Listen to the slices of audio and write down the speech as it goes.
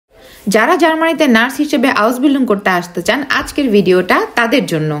যারা জার্মানিতে নার্স হিসেবে আউসবিল্ডিং করতে আসতে চান আজকের ভিডিওটা তাদের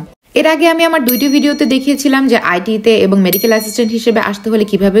জন্য। এর আগে আমি আমার দুইটি ভিডিওতে দেখিয়েছিলাম যে আইটিতে এবং মেডিকেল অ্যাসিস্ট্যান্ট হিসেবে আসতে হলে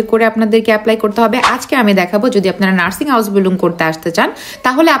কিভাবে করে আপনাদেরকে অ্যাপ্লাই করতে হবে। আজকে আমি দেখাবো যদি আপনারা নার্সিং আউসবিল্ডিং করতে আসতে চান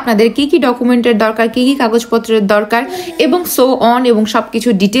তাহলে আপনাদের কি কি ডকুমেন্টের দরকার, কি কি কাগজপত্রের দরকার এবং সো অন এবং সবকিছু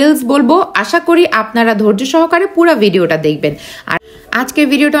ডিটেলস বলবো। আশা করি আপনারা ধৈর্য সহকারে পুরো ভিডিওটা দেখবেন। আর আজকের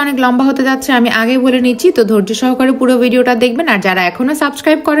ভিডিওটা অনেক লম্বা হতে যাচ্ছে, আমি আগে বলে নিচ্ছি, তো ধৈর্য সহকারে পুরো ভিডিওটা দেখবেন। আর যারা এখনো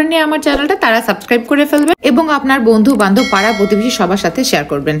সাবস্ক্রাইব করেননি আমার চ্যানেলটা তারা সাবস্ক্রাইব করে ফেলবেন এবং আপনার বন্ধু বান্ধব পাড়া প্রতিবেশী সবার সাথে শেয়ার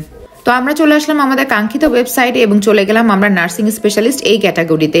করবেন। তো আমরা চলে আসলাম আমাদের কাঙ্ক্ষিত ওয়েবসাইটে এবং চলে গেলাম আমরা নার্সিং স্পেশালিস্ট এই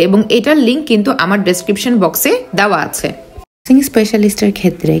ক্যাটাগরিতে এবং এটার লিঙ্ক কিন্তু আমার ডেসক্রিপশন বক্সে দেওয়া আছে। নার্সিং স্পেশালিস্টের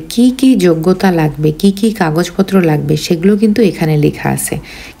ক্ষেত্রে কি কি যোগ্যতা লাগবে, কি কি কাগজপত্র লাগবে সেগুলো কিন্তু এখানে লেখা আছে।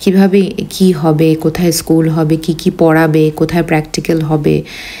 কিভাবে কি হবে, কোথায় স্কুল হবে, কি কি পড়াবে, কোথায় প্র্যাকটিক্যাল হবে,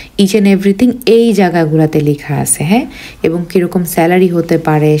 ইচ অ্যান্ড এভরিথিং এই জায়গাগুলোতে লেখা আছে। হ্যাঁ, এবং কীরকম স্যালারি হতে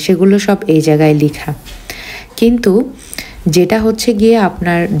পারে সেগুলো সব এই জায়গায় লেখা। কিন্তু যেটা হচ্ছে গিয়ে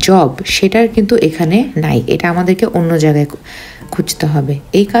আপনার জব সেটার কিন্তু এখানে নাই, এটা আমাদেরকে অন্য জায়গায় খুঁজতে হবে।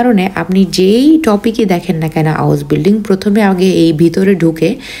 এই কারণে আপনি যেই টপিকই দেখেন না কেন আউসবিল্ডিং, প্রথমে আগে এই ভিতরে ঢুকে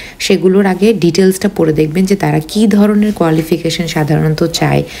সেগুলোর আগে ডিটেলসটা পড়ে দেখবেন যে তারা কি ধরনের কোয়ালিফিকেশন সাধারণত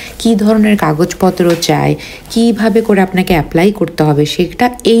চায়, কি ধরনের কাগজপত্র চায়, কিভাবে করে আপনাকে অ্যাপ্লাই করতে হবে সেটা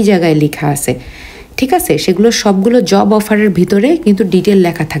এই জায়গায় লেখা আছে। ঠিক আছে, সেগুলো সবগুলো জব অফারের ভিতরে কিন্তু ডিটেল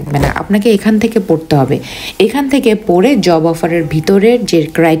লেখা থাকবে না, আপনাকে এখান থেকে পড়তে হবে। এখান থেকে পড়ে জব অফারের ভিতরের যে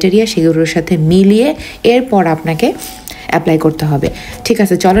ক্রাইটেরিয়া সেগুলোর সাথে মিলিয়ে এরপর আপনাকে অ্যাপ্লাই করতে হবে। ঠিক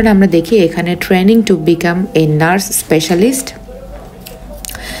আছে, চলেন আমরা দেখি এখানে training to become a nurse specialist.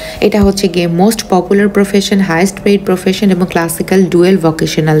 এটা হচ্ছে গিয়ে most popular profession, highest paid profession এবং classical dual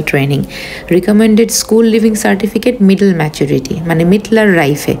vocational training. Recommended school living certificate middle maturity, মানে মিডলার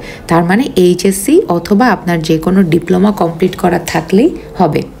লাইফে, তার মানে এইচএসসি অথবা আপনার যে কোনো ডিপ্লোমা কমপ্লিট করা থাকলেই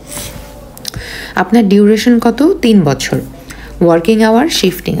হবে। আপনার ডিউরেশন কত? 3 বছর। Working hour,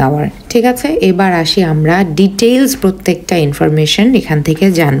 shifting hour. ঠিক আছে, এবার আসি আমরা ডিটেইলস প্রত্যেকটা ইনফরমেশন এখান থেকে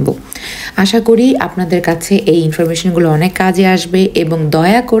জানবো। আশা করি আপনাদের কাছে এই ইনফরমেশনগুলো অনেক কাজে আসবে এবং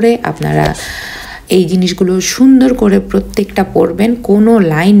দয়া করে আপনারা এই জিনিসগুলো সুন্দর করে প্রত্যেকটা পড়বেন, কোনো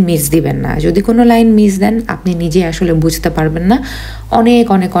লাইন মিস দিবেন না। যদি কোনো লাইন মিস দেন আপনি নিজে আসলে বুঝতে পারবেন না, অনেক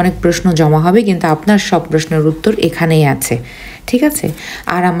অনেক অনেক প্রশ্ন জমা হবে, কিন্তু আপনার সব প্রশ্নের উত্তর এখানেই আছে। ঠিক আছে,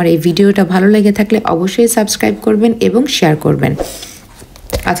 আর আমার এই ভিডিওটা ভালো লেগে থাকলে অবশ্যই সাবস্ক্রাইব করবেন এবং শেয়ার করবেন।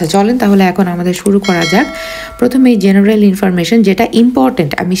 আচ্ছা চলেন তাহলে এখন আমাদের শুরু করা যাক। প্রথমে এই জেনারেল ইনফরমেশন যেটা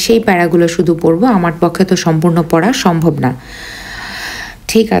ইম্পর্টেন্ট, আমি সেই প্যারাগুলো শুধু পড়বো, আমার পক্ষে তো সম্পূর্ণ পড়া সম্ভব না।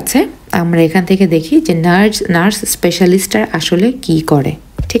 ঠিক আছে, আমরা এখান থেকে দেখি যে নার্স স্পেশালিস্টরা আসলে কি করে।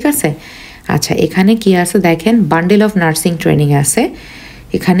 ঠিক আছে, আচ্ছা এখানে কি আছে দেখেন, বান্ডেল অফ নার্সিং ট্রেনিং আছে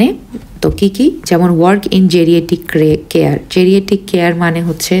এখানে। তো কি কি, যেমন ওয়ার্ক ইন জেরিয়েটিক কেয়ার। জেরিয়েটিক কেয়ার মানে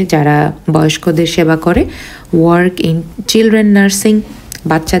হচ্ছে যারা বয়স্কদের সেবা করে। ওয়ার্ক ইন চিলড্রেন নার্সিং,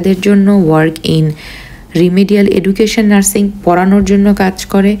 বাচ্চাদের জন্য। Work in remedial education nursing, পড়ানোর জন্য কাজ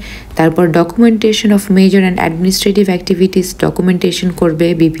করে। তারপর documentation of major and administrative activities, documentation করবে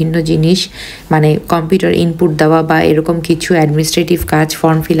বিভিন্ন জিনিস, মানে কম্পিউটার ইনপুট দেওয়া বা এরকম কিছু অ্যাডমিনিস্ট্রেটিভ কাজ,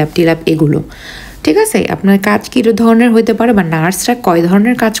 ফর্ম ফিল আপ এগুলো। ঠিক আছে, আপনার কাজ কী ধরনের হতে পারে বা নার্সরা কয়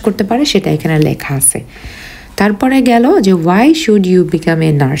ধরনের কাজ করতে পারে সেটা এখানে লেখা আছে। তারপরে গেল যে why should you become a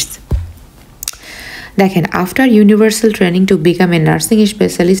nurse. দেখেন, after universal training to become a nursing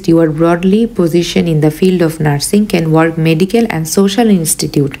specialist you R broadly position in the field of nursing, can work medical and social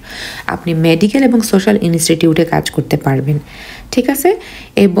institute. আপনি মেডিকেল এবং সোশ্যাল ইনস্টিটিউটে কাজ করতে পারবেন। ঠিক আছে,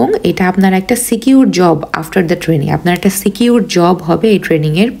 এবং এটা আপনার একটা secure job after the training, আপনার একটা সিকিউর জব হবে এই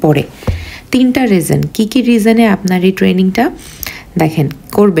ট্রেনিংয়ের পরে। 3টা রিজন, কি কি রিজনে আপনার এই ট্রেনিংটা দেখেন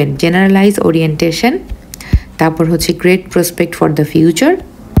করবেন। জেনারেলাইজ ওরিয়েন্টেশন, তারপর হচ্ছে great prospect for the future,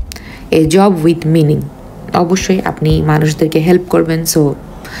 A job with meaning, অবশ্যই আপনি মানুষদেরকে হেল্প করবেন। সো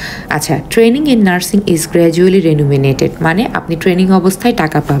আচ্ছা, training in nursing is gradually রেনুমিনেটেড, মানে আপনি ট্রেনিং অবস্থায়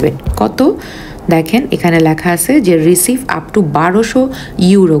টাকা পাবেন। কত দেখেন এখানে লেখা আছে যে receive up to 1200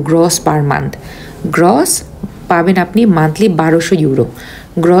 euro gross per month. Gross পাবেন আপনি মান্থলি 1200 ইউরো।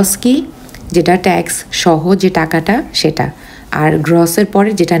 গ্রস কি, যেটা ট্যাক্স সহ যে টাকাটা সেটা, আর গ্রসের পরে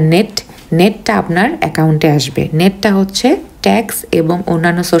যেটা নেটটা আপনার অ্যাকাউন্টে আসবে। নেটটা হচ্ছে ট্যাক্স এবং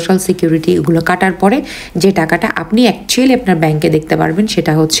অন্যান্য সোশ্যাল সিকিউরিটি এগুলো কাটার পরে যে টাকাটা আপনি অ্যাকচুয়ালি আপনার ব্যাংকে দেখতে পারবেন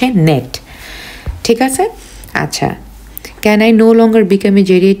সেটা হচ্ছে নেট। ঠিক আছে, আচ্ছা can I no longer become a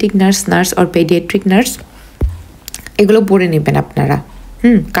জেরিয়েটিক nurse or paediatric nurse, এগুলো পড়ে নেবেন আপনারা।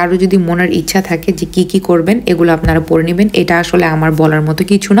 কারো যদি মনের ইচ্ছা থাকে যে কি কি করবেন এগুলো আপনারা পড়ে নেবেন। এটা আসলে আমার বলার মতো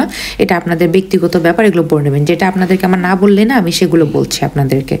কিছু না, এটা আপনাদের ব্যক্তিগত ব্যাপার, এগুলো পড়ে নেবেন। যেটা আপনাদেরকে আমার না বললে না, আমি সেগুলো বলছি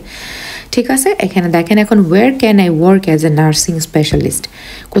আপনাদেরকে। ঠিক আছে, এখানে দেখেন এখন wire can I work as a nursing specialist,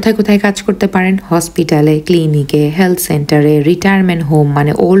 কোথায় কোথায় কাজ করতে পারেন? হসপিটালে, ক্লিনিকে, হেলথ সেন্টারে, রিটায়ারমেন্ট হোম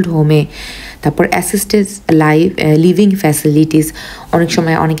মানে ওল্ড হোমে, তারপর অ্যাসিস্টেড লিভিং ফ্যাসিলিটিস, অনেক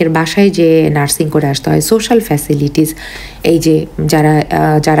সময় অনেকের বাসায় যে নার্সিং করে আসতে হয়, সোশ্যাল ফ্যাসিলিটিস, এই যে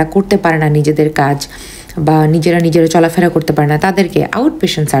যারা করতে পারে না নিজেদের কাজ বা নিজেরা চলাফেরা করতে পারে না তাদেরকে আউট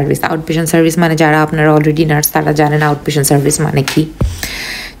পেশেন্ট সার্ভিস মানে যারা আপনারা অলরেডি নার্স তারা জানেন আউট পেশেন্ট সার্ভিস মানে কি।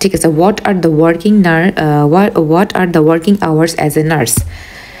 ঠিক আছে, what are the working hours as a nurse?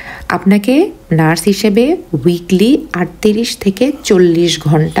 আপনাকে নার্স হিসেবে উইকলি 38 থেকে 40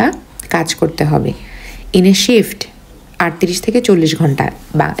 ঘন্টা কাজ করতে হবে ইন এ শিফট, 38 থেকে 40 ঘন্টা,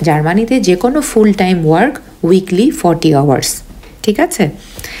 বা জার্মানিতে যে কোনো full time work weekly 40 hours. ঠিক আছে,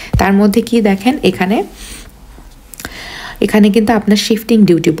 তার মধ্যে কি দেখেন এখানে কিন্তু আপনার শিফটিং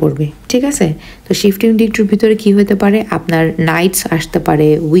ডিউটি পড়বে। ঠিক আছে, তো শিফটিং ডিউটির ভিতরে কি হতে পারে? আপনার নাইটস আসতে পারে,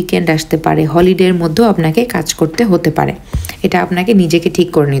 উইকেন্ড আসতে পারে, হলিডের মধ্যেও আপনাকে কাজ করতে হতে পারে, এটা আপনাকে নিজেকে ঠিক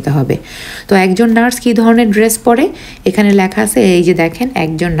করে নিতে হবে। তো একজন নার্স কী ধরনের ড্রেস পরে এখানে লেখা আছে, এই যে দেখেন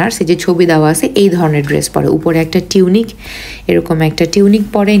একজন নার্স, এই যে ছবি দেওয়া আছে, এই ধরনের ড্রেস পরে, উপরে একটা টিউনিক, এরকম একটা টিউনিক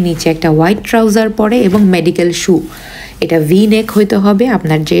পরে, নিচে একটা হোয়াইট ট্রাউজার পরে এবং মেডিকেল শু। এটা ভি নেক হইতে হবে,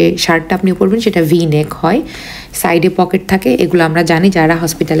 আপনার যে শার্টটা আপনি পরবেন সেটা ভি নেক হয়, সাইডে পকেট থাকে, এগুলো আমরা জানি যারা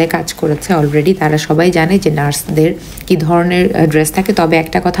হসপিটালে কাজ করেছে অলরেডি তারা সবাই জানে যে নার্সদের কী ধরনের ড্রেস থাকে। তবে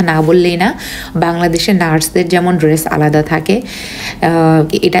একটা কথা না বললেই না, বাংলাদেশে নার্সদের যেমন ড্রেস আলাদা থাকে,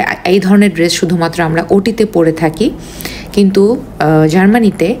 এটা এই ধরনের ড্রেস শুধুমাত্র আমরা ওটিতে পরে থাকি, কিন্তু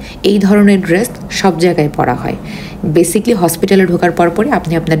জার্মানিতে এই ধরনের ড্রেস সব জায়গায় পরা হয়। বেসিকলি হসপিটালে ঢোকার পরপরই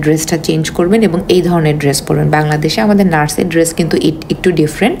আপনি আপনার ড্রেসটা চেঞ্জ করবেন এবং এই ধরনের ড্রেস পরবেন। বাংলাদেশে আমাদের নার্সের ড্রেস কিন্তু একটু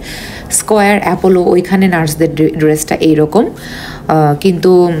ডিফারেন্ট, স্কোয়ার, অ্যাপোলো, ওইখানে নার্সদের ড্রেসটা এইরকম,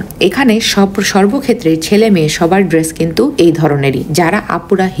 কিন্তু এখানে সর্বক্ষেত্রে ছেলে মেয়ে সবার ড্রেস কিন্তু এই ধরনেরই। যারা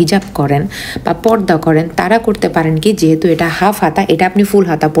আপুরা হিজাব করেন বা পর্দা করেন তারা করতে পারেন কি, যেহেতু এটা হাফ হাতা, এটা আপনি ফুল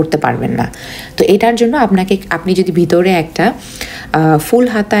হাতা পরতে পারবেন না, তো এটার জন্য আপনি যদি ভিতরে একটা ফুল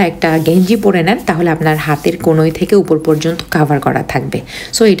হাতা একটা গেঞ্জি পরে নেন তাহলে আপনার হাতের কোনোই থেকে উপর পর্যন্ত কাভার করা থাকবে।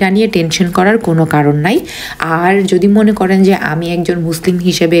 সো এটা নিয়ে টেনশন করার কোনো কারণ নাই। আর যদি মনে করেন যে আমি একজন মুসলিম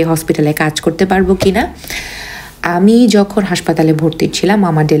হিসেবে হসপিটালে কাজ করতে পারবো কিনা, আমি যখন হাসপাতালে ভর্তি ছিলাম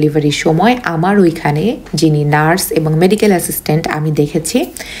আমার ডেলিভারির সময় আমার ওইখানে যিনি নার্স এবং মেডিকেল অ্যাসিস্ট্যান্ট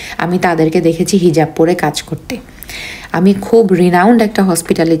আমি তাদেরকে দেখেছি হিজাব পরে কাজ করতে। আমি খুব রিনাউন্ড একটা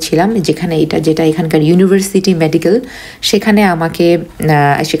হসপিটালে ছিলাম যেটা এখানকার ইউনিভার্সিটি মেডিকেল,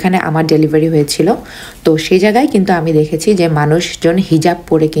 সেখানে আমার ডেলিভারি হয়েছিল। তো সেই জায়গায় কিন্তু আমি দেখেছি যে মানুষজন হিজাব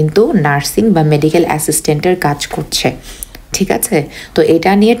পরে কিন্তু নার্সিং বা মেডিকেল অ্যাসিস্ট্যান্টের কাজ করছে। ঠিক আছে, তো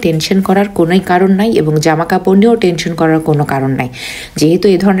এটা নিয়ে টেনশন করার কোনোই কারণ নাই এবং জামা কাপড় নিয়েও টেনশন করার কোনো কারণ নাই। যেহেতু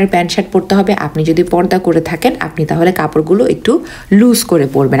এই ধরনের প্যান্ট শার্ট পরতে হবে, আপনি যদি পর্দা করে থাকেন আপনি তাহলে কাপড়গুলো একটু লুজ করে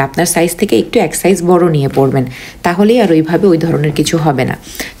পরবেন, আপনার সাইজ থেকে একটু এক সাইজ বড় নিয়ে পরবেন, তাহলেই আর ওই ধরনের কিছু হবে না।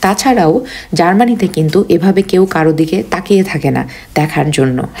 তাছাড়াও জার্মানিতে কিন্তু এভাবে কেউ কারো দিকে তাকিয়ে থাকে না দেখার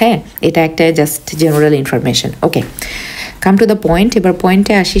জন্য। হ্যাঁ, এটা একটা just general information. Okay, come to the point. এবার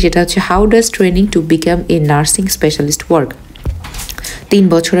পয়েন্টে আসি, সেটা হচ্ছে how does training to become a nursing specialist work. 3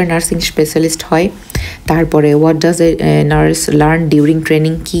 বছরের নার্সিং স্পেশালিস্ট হয়। তারপরে what does a nurse learn during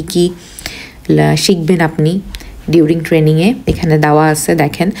training, কী শিখবেন আপনি ডিউরিং ট্রেনিংয়ে, এখানে দেওয়া আছে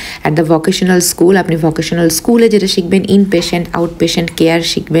দেখেন। অ্যাট দ্য ভোকেশনাল স্কুল, আপনি ভোকেশনাল স্কুলে যেটা শিখবেন, in patient out patient care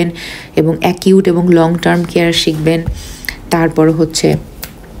শিখবেন এবং অ্যাকিউট এবং লং টার্ম কেয়ার শিখবেন। তারপর হচ্ছে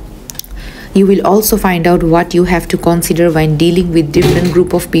you will also find out what you have to consider when dealing with different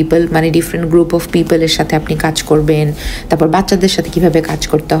group of people, মানে different group of people এর সাথে আপনি কাজ করবেন। তারপর বাচ্চাদের সাথে কিভাবে কাজ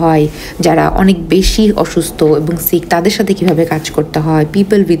করতে হয়, যারা অনেক বেশি অসুস্থ এবং সিক তাদের সাথে কিভাবে কাজ করতে হয়,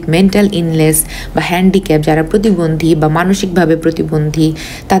 পিপল উইথ মেন্টাল ইলনেস বা হ্যান্ডিক্যাপ, যারা প্রতিবন্ধী বা মানসিকভাবে প্রতিবন্ধী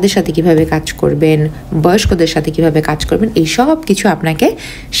তাদের সাথে কিভাবে কাজ করবেন, বয়স্কদের সাথে কিভাবে কাজ করবেন, এই সব কিছু আপনাকে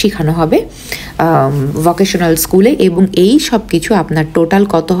শেখানো হবে ভোকেশনাল স্কুলে। এবং এই সব কিছু আপনার টোটাল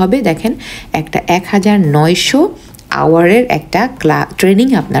কত হবে দেখেন, একটা 1900 আওয়ারের একটা ট্রেনিং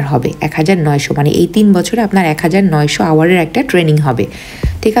আপনার হবে। 1900 মানে এই 3 বছরে আপনার 1900 আওয়ারের একটা ট্রেনিং হবে।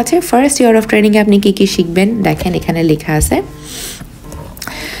 ঠিক আছে, ফার্স্ট ইয়ার অফ ট্রেনিংয়ে আপনি কী শিখবেন দেখেন, এখানে লেখা আছে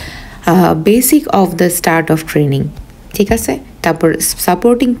basic of the start of training. ঠিক আছে, তারপর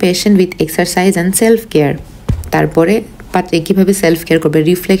supporting patient with exercise and self care, তারপরে কীভাবে সেলফ কেয়ার করবে,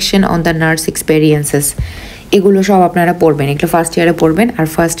 reflection on the nurse experiences, এগুলো সব আপনারা পড়বেন, এগুলো ফার্স্ট ইয়ারে পড়বেন। আর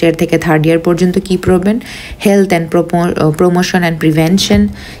ফার্স্ট ইয়ার থেকে থার্ড ইয়ার পর্যন্ত কি পড়বেন? Health and promotion and prevention,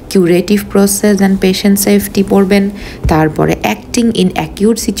 curative process and patient safety পড়বেন। তারপরে অ্যাক্টিং ইন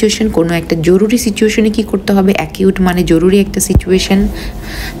অ্যাকিউট সিচুয়েশন, কোনো একটা জরুরি সিচুয়েশনে কি করতে হবে, অ্যাকিউট মানে জরুরি একটা সিচুয়েশন।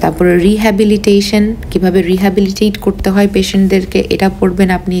 তারপরে রিহ্যাবিলিটেশন, কীভাবে রিহ্যাবিলিটেট করতে হয় পেশেন্টদেরকে, এটা পড়বেন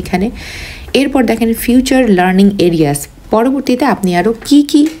আপনি এখানে। এরপর দেখেন ফিউচার লার্নিং এরিয়াস, পরবর্তীতে আপনি আরও কি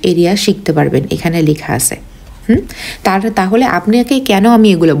কি এরিয়া শিখতে পারবেন এখানে লেখা আছে। তাহলে আপনাকে কেন আমি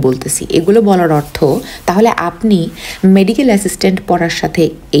এগুলো বলতেছি, এগুলো বলার অর্থ তাহলে আপনি মেডিকেল অ্যাসিস্ট্যান্ট পড়ার সাথে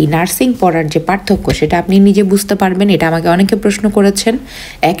এই নার্সিং পড়ার যে পার্থক্য সেটা আপনি নিজে বুঝতে পারবেন। এটা আমাকে অনেকে প্রশ্ন করেছেন,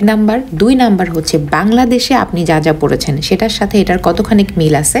 1 নাম্বার। 2 নাম্বার হচ্ছে বাংলাদেশে আপনি যা যা পড়েছেন সেটার সাথে এটার কতখানিক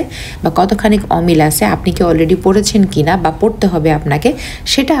মিল আছে বা কতখানিক অমিল আছে, আপনি কি অলরেডি পড়েছেন কিনা বা পড়তে হবে আপনাকে,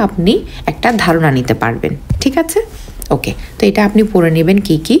 সেটা আপনি একটা ধারণা নিতে পারবেন। ঠিক আছে, ওকে। তো এটা আপনি পড়ে নেবেন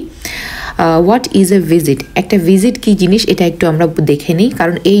কি কি। হোয়াট ইজ এ ভিজিট, একটা ভিজিট কি জিনিস এটা একটু আমরা দেখে নিই,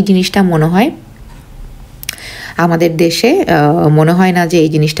 কারণ এই জিনিসটা মনে হয় আমাদের দেশে মনে হয় না যে এই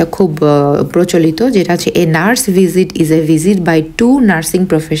জিনিসটা খুব প্রচলিত, যেটা হচ্ছে a nurse visit is a visit by 2 nursing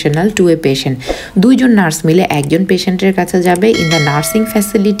professional two a patient. 2 John nurse মিলে একজন পেশেন্টের কাছে যাবে in the nursing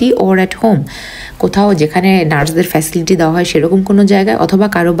facility or at home, কোথাও যেখানে নার্সদের ফ্যাসিলিটি দেওয়া হয় সেরকম কোনো জায়গায় অথবা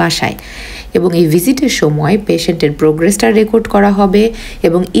কারো বাসায়। এবং এই ভিজিটের সময় পেশেন্টের প্রোগ্রেসটা রেকর্ড করা হবে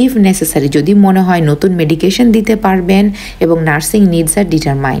এবং ইফ নেসেসারি যদি মনে হয় নতুন মেডিকেশন দিতে পারবেন এবং নার্সিং নিডস আর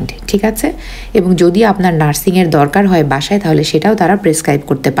ডিটারমাইন্ড। ঠিক আছে, এবং যদি আপনার নার্সিংয়ের দরকার হয় বাসায় তাহলে সেটাও তারা প্রেসক্রাইব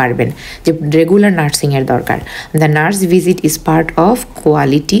করতে পারবেন যে রেগুলার নার্সিংয়ের দরকার। The nurse visit is part of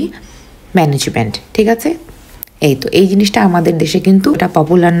quality management. ঠিক আছে, এই তো এই জিনিসটা আমাদের দেশে কিন্তু এটা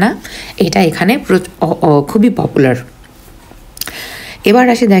পপুলার না, এটা এখানে খুবই পপুলার। এবার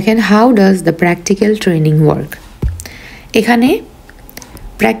আসি দেখেন how does the practical training work. এখানে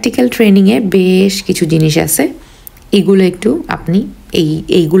প্র্যাকটিক্যাল ট্রেনিংয়ে বেশ কিছু জিনিস আছে, এগুলো একটু আপনি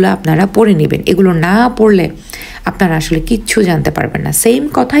এইগুলো আপনারা পড়ে নেবেন। এগুলো না পড়লে আপনারা আসলে কিচ্ছু জানতে পারবেন না। সেম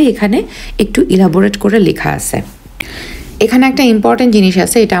কথাই এখানে একটু ইলাবোরেট করে লেখা আছে। এখানে একটা ইম্পর্টেন্ট জিনিস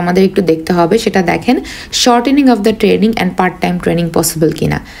আছে, এটা আমাদের একটু দেখতে হবে, সেটা দেখেন shortening of the training and part time training possible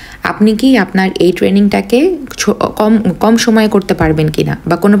কিনা। আপনি কি আপনার এই ট্রেনিংটাকে কম সময়ে করতে পারবেন কিনা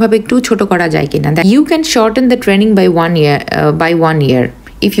বা কোনোভাবে একটু ছোট করা যায় কিনা। You can shorten the training by 1 year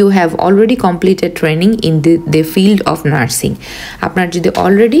if you have already completed training in the field of nursing. আপনার যদি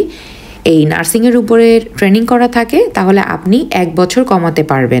অলরেডি এই নার্সিংয়ের উপরে ট্রেনিং করা থাকে তাহলে আপনি 1 বছর কমাতে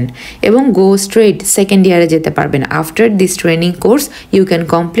পারবেন এবং গো স্ট্রেট সেকেন্ড ইয়ারে যেতে পারবেন। After this training course you can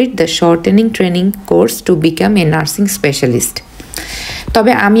complete the shortening training course to become a nursing specialist.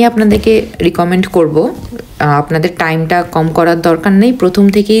 তবে আমি আপনাদেরকে রিকমেন্ড করব আপনাদের টাইমটা কম করার দরকার নেই, প্রথম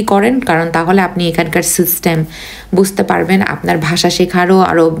থেকেই করেন, কারণ তাহলে আপনি এখানকার সিস্টেম বুঝতে পারবেন, আপনার ভাষা শেখারও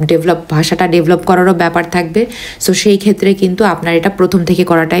আরও ভাষাটা ডেভেলপ করারও ব্যাপার থাকবে। সো সেই ক্ষেত্রে কিন্তু আপনার এটা প্রথম থেকে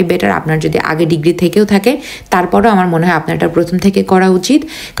করাটাই বেটার। আপনার যদি আগে ডিগ্রি থেকেও থাকে তারপরেও আমার মনে হয় আপনার এটা প্রথম থেকে করা উচিত,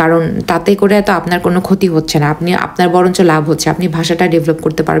 কারণ তাতে করে তো আপনার কোনো ক্ষতি হচ্ছে না, আপনার বরঞ্চ লাভ হচ্ছে। আপনি ভাষাটা ডেভেলপ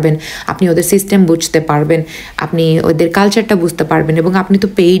করতে পারবেন, আপনি ওদের সিস্টেম বুঝতে পারবেন, আপনি ওদের কালচারটা বুঝতে পারবেন এবং আপনি তো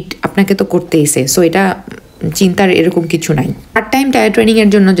পেইড, আপনাকে তো করতেইছে। সো এটা চিন্তার এরকম কিছু নাই। পার্ট টাইম ট্রেনিংয়ের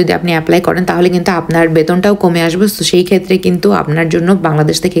জন্য যদি আপনি অ্যাপ্লাই করেন তাহলে কিন্তু আপনার বেতনটাও কমে আসবে, তো সেই ক্ষেত্রে কিন্তু আপনার জন্য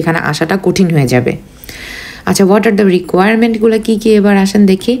বাংলাদেশ থেকে এখানে আসাটা কঠিন হয়ে যাবে। আচ্ছা, হোয়াট আর দ্য রিকোয়ারমেন্টগুলো কী কী এবার আসেন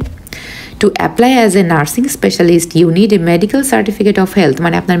দেখি। To apply as a nursing specialist you need a medical certificate of health,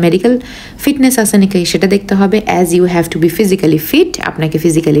 মানে আপনার মেডিকেল ফিটনেস আছে নাকি সেটা দেখতে হবে। As you have to B physically fit, আপনাকে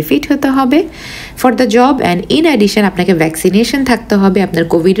ফিজিক্যালি ফিট হতে হবে for the job. And in addition আপনাকে ভ্যাকসিনেশন থাকতে হবে, আপনার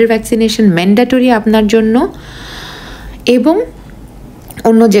কোভিডের ভ্যাকসিনেশন ম্যান্ডেটরি আপনার জন্য, এবং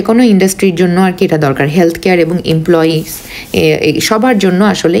অন্য যে কোনো ইন্ডাস্ট্রির জন্য আর কি এটা দরকার, হেলথ কেয়ার এবং এমপ্লয়িজ সবার জন্য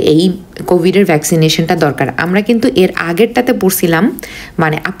আসলে এই কোভিডের ভ্যাকসিনেশনটা দরকার। আমরা কিন্তু এর আগেরটাতে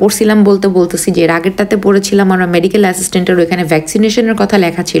পড়ছিলাম বলতেছি যে এর আগেরটাতে পড়েছিলাম আমরা মেডিকেল অ্যাসিস্ট্যান্টের ওইখানে ভ্যাকসিনেশনের কথা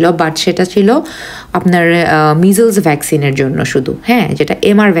লেখা ছিল, বাট সেটা ছিল আপনার মিজলস ভ্যাকসিনের জন্য শুধু, হ্যাঁ, যেটা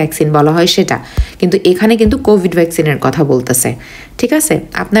এমআর ভ্যাকসিন বলা হয় সেটা, কিন্তু এখানে কিন্তু কোভিড ভ্যাকসিনের কথা বলতেছে। ঠিক আছে,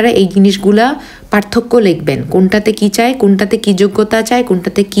 আপনারা এই জিনিসগুলা পার্থক্য লিখবেন, কোনটাতে কি চায়, কোনটাতে কি যোগ্যতা চায়,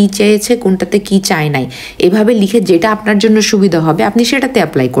 কোনটাতে কি চেয়েছে, কোনটাতে কি চায় নাই, এভাবে লিখে যেটা আপনার জন্য সুবিধা হবে আপনি সেটাতে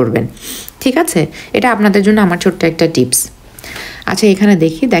অ্যাপ্লাই করবেন। ঠিক আছে, এটা আপনাদের জন্য আমার ছোট্ট একটা টিপস। আচ্ছা, এখানে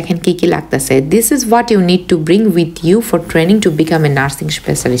দেখেন কি কি লাগতেছে। This is what you need to bring with you for training to become a nursing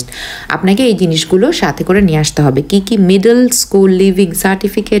specialist. আপনাকে এই জিনিসগুলো সাথে করে নিয়ে আসতে হবে। কি কি? মিডল স্কুল লিভিং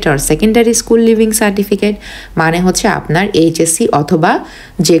সার্টিফিকেট আর সেকেন্ডারি স্কুল লিভিং সার্টিফিকেট, মানে হচ্ছে আপনার এইচএসসি অথবা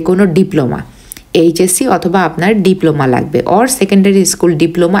যে কোনো ডিপ্লোমা, এইচএসসি অথবা আপনার ডিপ্লোমা লাগবে, or secondary school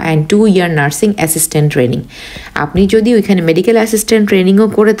diploma and 2 year nursing assistant training. আপনি যদি ওইখানে মেডিকেল অ্যাসিস্ট্যান্ট ট্রেনিংও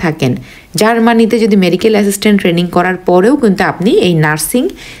করে থাকেন, জার্মানিতে যদি মেডিকেল অ্যাসিস্ট্যান্ট ট্রেনিং করার পরেও কিন্তু আপনি এই নার্সিং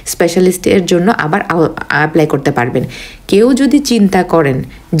স্পেশালিস্টের জন্য আবার অ্যাপ্লাই করতে পারবেন। কেউ যদি চিন্তা করেন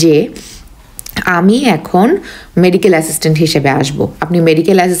যে আমি এখন মেডিকেল অ্যাসিস্ট্যান্ট হিসেবে আসব, আপনি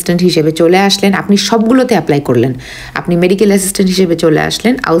মেডিকেল অ্যাসিস্ট্যান্ট হিসেবে চলে আসলেন, আপনি সবগুলোতে অ্যাপ্লাই করলেন, আপনি মেডিকেল অ্যাসিস্ট্যান্ট হিসেবে চলে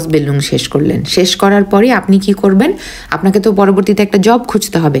আসলেন, আউসবিল্ডিং শেষ করলেন, শেষ করার পরে আপনি কি করবেন? আপনাকে তো পরবর্তীতে একটা জব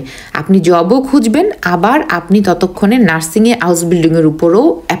খুঁজতে হবে, আপনি জবও খুঁজবেন, আবার আপনি ততক্ষণে নার্সিংয়ে আউসবিল্ডিংয়ের উপরও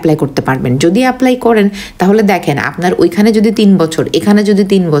অ্যাপ্লাই করতে পারবেন। যদি অ্যাপ্লাই করেন তাহলে দেখেন আপনার ওইখানে যদি 3 বছর, এখানে যদি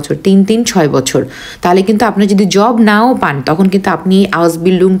 3 বছর, 3 6 বছর, তাহলে কিন্তু আপনি যদি জব নাও পান তখন কিন্তু আপনি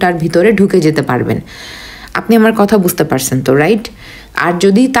আউসবিল্ডিংটার ভিতরে ঢুকে যেতে পারবেন। আপনি আমার কথা বুঝতে পারছেন তো, রাইট? আর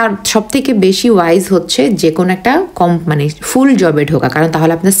যদি তার সব থেকে বেশি ওয়াইজ হচ্ছে যে কোনো একটা মানে ফুল জবে ঢোকা, কারণ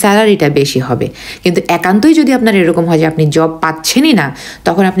তাহলে আপনার স্যালারিটা বেশি হবে। কিন্তু একান্তই যদি আপনার এরকম হয় যে আপনি জব পাচ্ছেনই না,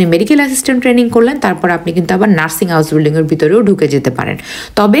 তখন আপনি মেডিকেল অ্যাসিস্ট্যান্ট ট্রেনিং করলেন, তারপর আপনি কিন্তু আবার নার্সিং হাউসবিল্ডিংয়ের ভিতরেও ঢুকে যেতে পারেন।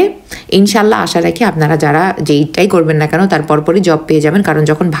 তবে ইনশাল্লাহ আশা রাখি আপনারা যারা যেইটাই করবেন না কেন তার পরপরই জব পেয়ে যাবেন, কারণ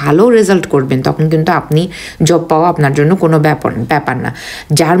যখন ভালো রেজাল্ট করবেন তখন কিন্তু আপনি জব পাওয়া আপনার জন্য কোনো ব্যাপার না।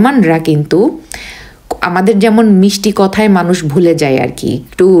 জার্মানরা কিন্তু আমাদের যেমন মিষ্টি কথায় মানুষ ভুলে যায় আর কি,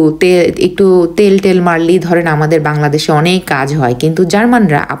 একটু তেল মারলেই ধরেন আমাদের বাংলাদেশে অনেক কাজ হয়, কিন্তু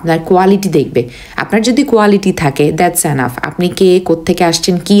জার্মানরা আপনার কোয়ালিটি দেখবে। আপনার যদি কোয়ালিটি থাকে, দ্যাটস এনাফ। আপনি কে কোত্থেকে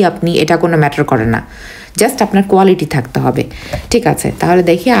আসছেন, কি আপনি, এটা কোনো ম্যাটার করে না, জাস্ট আপনার কোয়ালিটি থাকতে হবে। ঠিক আছে, তাহলে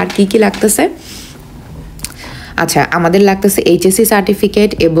দেখি আর কি কি লাগতেছে। আচ্ছা, আমাদের লাগতেছে এইচএসসি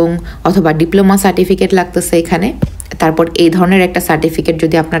সার্টিফিকেট এবং অথবা ডিপ্লোমা সার্টিফিকেট লাগতেছে এখানে। তারপর এই ধরনের একটা সার্টিফিকেট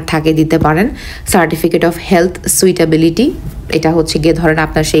যদি আপনার থাকে দিতে পারেন, সার্টিফিকেট অফ হেলথ সুইটেবিলিটি। এটা হচ্ছে গিয়ে ধরেন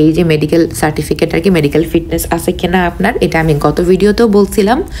আপনার সেই যে মেডিকেল সার্টিফিকেট আর কি, মেডিকেল ফিটনেস আছে কিনা আপনার, এটা আমি গত ভিডিওতেও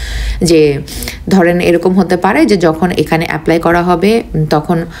বলছিলাম যে ধরেন এরকম হতে পারে যে যখন এখানে অ্যাপ্লাই করা হবে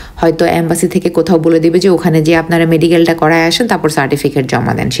তখন হয়তো এম্বাসি থেকে কোথাও বলে দিবে যে ওখানে যে আপনারা মেডিকেলটা করায় আসেন তারপর সার্টিফিকেট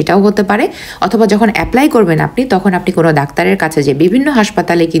জমা দেন, সেটাও হতে পারে। অথবা যখন অ্যাপ্লাই করবেন আপনি তখন আপনি কোনো ডাক্তারের কাছে যে, বিভিন্ন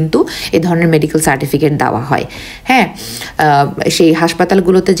হাসপাতালে কিন্তু এ ধরনের মেডিকেল সার্টিফিকেট দেওয়া হয়। হ্যাঁ, সেই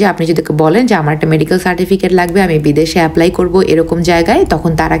হাসপাতালগুলোতে যে আপনি যদি বলেন যে আমার একটা মেডিকেল সার্টিফিকেট লাগবে, আমি বিদেশে অ্যাপ্লাই করব এরকম জায়গায়,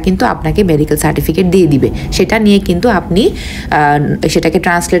 তখন তারা কিন্তু আপনাকে মেডিকেল সার্টিফিকেট দিয়ে দিবে। সেটা নিয়ে কিন্তু আপনি সেটাকে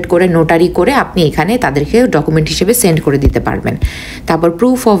ট্রান্সলেট করে নোটারি করে আপনি এখানে তাদেরকে ডকুমেন্ট হিসেবে সেন্ড করে দিতে পারবেন। তারপর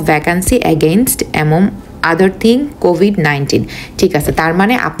প্রুফ অফ ভ্যাকান্সি এগেইনস্ট এমন আদার থিং কোভিড-19। ঠিক আছে, তার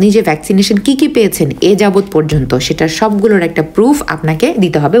মানে আপনি যে ভ্যাকসিনেশন কি পেয়েছেন এ যাবৎ পর্যন্ত সেটার সবগুলোর একটা প্রুফ আপনাকে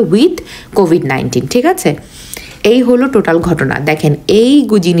দিতে হবে উইথ কোভিড-19। ঠিক আছে, এই হলো টোটাল ঘটনা। দেখেন এই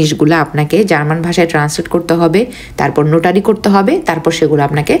জিনিসগুলো আপনাকে জার্মান ভাষায় ট্রান্সলেট করতে হবে, তারপর নোটারি করতে হবে, তারপর সেগুলো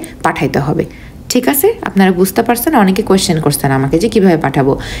আপনাকে পাঠাইতে হবে। ঠিক আছে, আপনারা বুঝতে পারছেন? অনেকে কোয়েশ্চেন করছেন আমাকে যে কিভাবে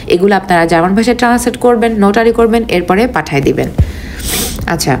পাঠাবো। এগুলো আপনারা জার্মান ভাষায় ট্রান্সলেট করবেন, নোটারি করবেন, এরপরে পাঠাই দিবেন।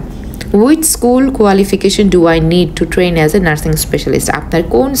 আচ্ছা, with school qualification do I need to train as a nursing specialist? আপনার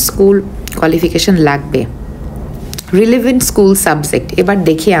কোন স্কুল কোয়ালিফিকেশন লাগবে? Relevant school subject. এবার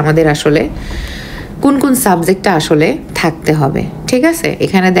দেখি আমাদের আসলে কোন সাবজেক্টটা আসলে থাকতে হবে। ঠিক আছে,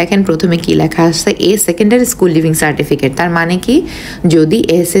 এখানে দেখেন প্রথমে কি লেখা আসছে, a secondary school living certificate. তার মানে কি, যদি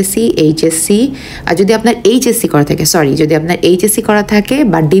এসএসসি, এইচএসসি, আর যদি আপনার এইচএসসি করা থাকে, যদি আপনার এইচএসসি করা থাকে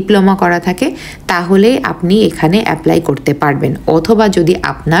বা ডিপ্লোমা করা থাকে তাহলে আপনি এখানে অ্যাপ্লাই করতে পারবেন। অথবা যদি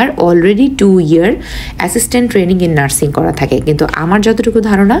আপনার already 2 year assistant training in nursing করা থাকে। কিন্তু আমার যতটুকু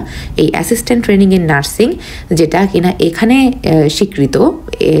ধারণা এই অ্যাসিস্ট্যান্ট ট্রেনিং ইন নার্সিং যেটা কিনা এখানে স্বীকৃত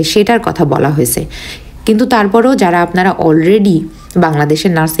সেটার কথা বলা হয়েছে। কিন্তু তারপরেও যারা আপনারা অলরেডি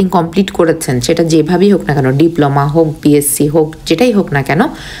বাংলাদেশের নার্সিং কমপ্লিট করেছেন, সেটা যেভাবেই হোক না কেন, ডিপ্লোমা হোক, বিএসসি হোক, যেটাই হোক না কেন,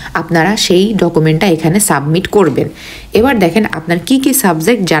 আপনারা সেই ডকুমেন্টটা এখানে সাবমিট করবেন। এবার দেখেন আপনার কি কি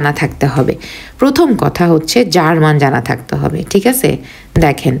সাবজেক্ট জানা থাকতে হবে। প্রথম কথা হচ্ছে জার্মান জানা থাকতে হবে। ঠিক আছে,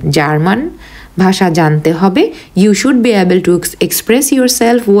 দেখেন জার্মান ভাষা জানতে হবে। You should be able to express your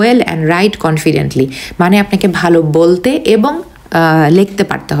self well and right confidently. মানে আপনাকে ভালো বলতে এবং লিখতে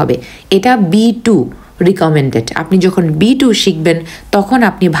পারতে হবে। এটা B2 রিকমেন্ডেড। আপনি যখন B2 শিখবেন তখন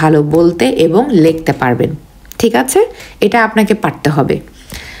আপনি ভালো বলতে এবং লিখতে পারবেন। ঠিক আছে, এটা আপনাকে পারতে হবে।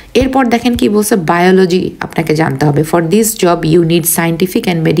 এরপর দেখেন কি বলছে, বায়োলজি আপনাকে জানতে হবে। For this job you need scientific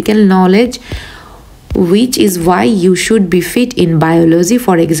and medical knowledge which is why you should be fit in biology.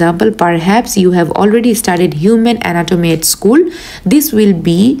 For example, perhaps you have already studied human anatomy at school. This will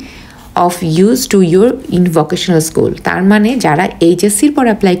be of use to your in vocational school. তার মানে যারা এইচএসসির পর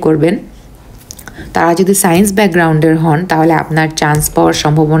apply করবেন তারা যদি science ব্যাকগ্রাউন্ডের হন তাহলে আপনার চান্স পাওয়ার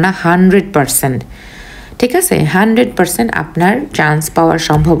সম্ভাবনা 100%। ঠিক আছে, 100% আপনার চান্স পাওয়ার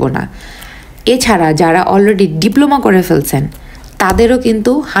সম্ভাবনা। এছাড়া যারা অলরেডি ডিপ্লোমা করে ফেলছেন তাদেরও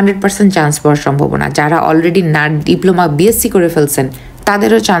কিন্তু 100% চান্স পাওয়ার সম্ভাবনা। যারা অলরেডি ডিপ্লোমা বিএসসি করে ফেলছেন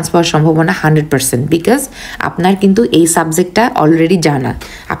তাদেরও চান্স পাওয়ার সম্ভাবনা 100%, বিকজ আপনার কিন্তু এই সাবজেক্টটা অলরেডি জানা,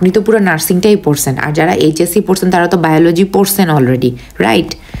 আপনি তো পুরো নার্সিংটাই পড়ছেন। আর যারা এইচএসসি পড়ছেন তারা তো বায়োলজি পড়ছেন অলরেডি, রাইট?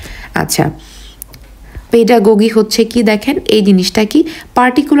 আচ্ছা, পেডাগোগি হচ্ছে কি দেখেন, এই জিনিসটা কি,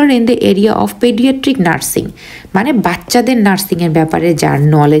 particular in the area of paediatric nursing, মানে বাচ্চাদের নার্সিংয়ের ব্যাপারে যার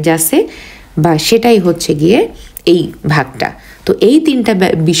নলেজ আছে বা সেটাই হচ্ছে গিয়ে এই ভাগটা। তো এই তিনটা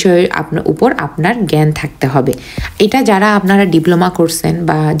বিষয়ের উপর আপনার জ্ঞান থাকতে হবে। এটা যারা আপনারা ডিপ্লোমা করছেন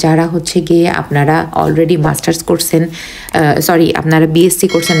বা যারা হচ্ছে গিয়ে আপনারা অলরেডি মাস্টার্স করছেন, আপনারা বিএসসি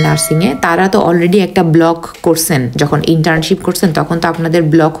করছেন নার্সিংয়ে, তারা তো অলরেডি একটা ব্লক করছেন, যখন ইন্টার্নশিপ করছেন তখন তো আপনাদের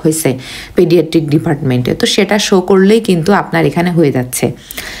ব্লক হয়েছে পেডিয়াট্রিক ডিপার্টমেন্টে, তো সেটা শো করলেই কিন্তু আপনার এখানে হয়ে যাচ্ছে,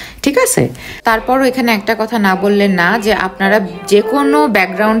 ঠিক আছে? তারপরও এখানে একটা কথা না বললে না, যে আপনারা যে কোনো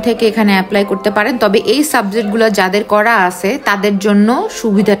ব্যাকগ্রাউন্ড থেকে এখানে অ্যাপ্লাই করতে পারেন, তবে এই সাবজেক্টগুলো যাদের করা আছে তাদের জন্য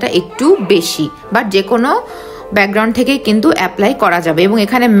সুবিধাটা একটু বেশি, বাট যে কোনো ব্যাকগ্রাউন্ড থেকেই কিন্তু অ্যাপ্লাই করা যাবে এবং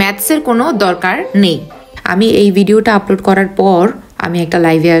এখানে ম্যাথসের কোনো দরকার নেই। আমি এই ভিডিওটা আপলোড করার পর আমি একটা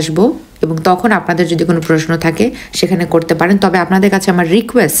লাইভে আসব এবং তখন আপনাদের যদি কোনো প্রশ্ন থাকে সেখানে করতে পারেন, তবে আপনাদের কাছে আমার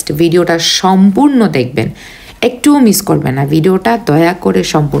রিকোয়েস্ট, ভিডিওটা সম্পূর্ণ দেখবেন, একটুও মিস করবেন না, ভিডিওটা দয়া করে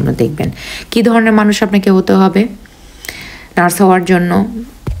সম্পূর্ণ দেখবেন। কি ধরনের মানুষ আপনাকে হতে হবে নার্স হওয়ার জন্য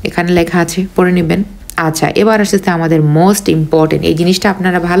এখানে লেখা আছে, পড়ে নেবেন। আচ্ছা, এবার আসতে আমাদের মোস্ট ইম্পর্টেন্ট, এই জিনিসটা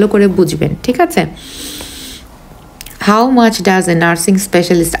আপনারা ভালো করে বুঝবেন, ঠিক আছে? How much does a nursing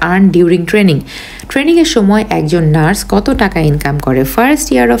specialist earn during training? ট্রেনিংয়ের সময় একজন নার্স কত টাকা ইনকাম করে? ফার্স্ট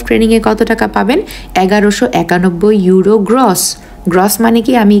ইয়ার অফ ট্রেনিংয়ে কত টাকা পাবেন? 1191 ইউরো গ্রস। গ্রস মানে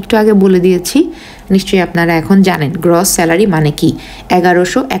কি আমি একটু আগে বলে দিয়েছি, নিশ্চয়ই আপনারা এখন জানেন গ্রস স্যালারি মানে কি।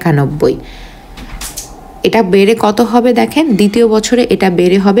 1191, এটা বেড়ে কত হবে দেখেন, দ্বিতীয় বছরে এটা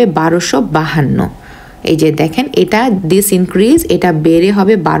বেড়ে হবে 1252। এই যে দেখেন, এটা দিস ইনক্রিজ, এটা বেড়ে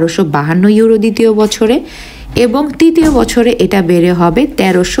হবে 1252 ইউরো দ্বিতীয় বছরে, এবং তৃতীয় বছরে এটা বেড়ে হবে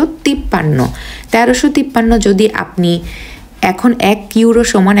 1353। 1353 যদি আপনি এখন 1 ইউরো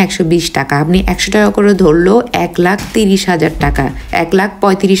সমান 120 টাকা, আপনি 100 টাকা করে ধরলেও 1,30,000 টাকা,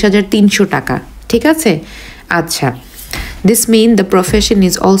 1,35,300 টাকা, ঠিক আছে? আচ্ছা, this mean the profession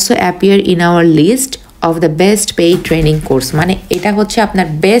is also appear in our list of the best paid training course, মানে এটা হচ্ছে আপনার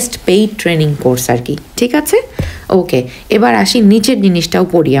বেস্ট পেইড ট্রেনিং কোর্স আর কি, ঠিক আছে? ওকে, এবার আসি নিচের জিনিসটাও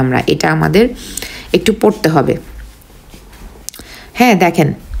পড়ি আমরা, এটা আমাদের একটু পড়তে হবে। হ্যাঁ দেখেন,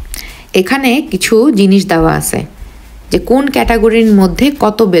 এখানে কিছু জিনিস দেওয়া আছে যে কোন ক্যাটাগরির মধ্যে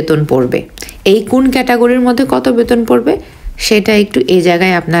কত বেতন পড়বে। এই কোন ক্যাটাগরির মধ্যে কত বেতন পড়বে সেটা একটু এই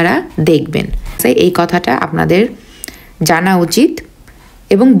জায়গায় আপনারা দেখবেন, এই কথাটা আপনাদের জানা উচিত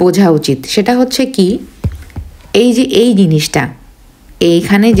এবং বোঝা উচিত। সেটা হচ্ছে কি, এই যে এই জিনিসটা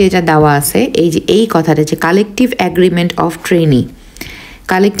এইখানে যেটা দেওয়া আছে, এই যে এই কথাটা, যে collective agreement of trainee,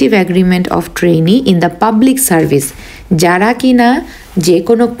 collective agreement of trainee in the public service, যারা কিনা যে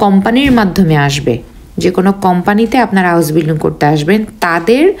কোনো কোম্পানির মাধ্যমে আসবে, যে কোনো কোম্পানিতে আপনারা আউসবিল্ডিং করতে আসবেন,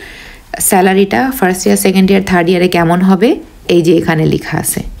 তাদের স্যালারিটা first year, second year, third ইয়ারে কেমন হবে এই যে এখানে লেখা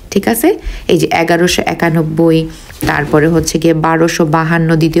আছে, ঠিক আছে? এই যে 1191, তারপরে হচ্ছে গিয়ে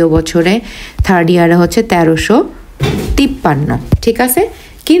 1252 দ্বিতীয় বছরে, থার্ড ইয়ারে হচ্ছে 1353, ঠিক আছে?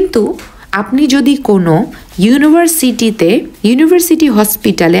 কিন্তু আপনি যদি কোনো ইউনিভার্সিটি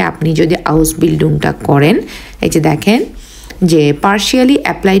হসপিটালে আপনি যদি আউসবিল্ডিংটা করেন, এই যে দেখেন যে পার্শিয়ালি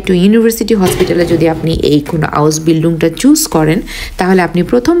অ্যাপ্লাই টু ইউনিভার্সিটি হসপিটালে যদি আপনি এই কোনো আউসবিল্ডিংটা চুজ করেন, তাহলে আপনি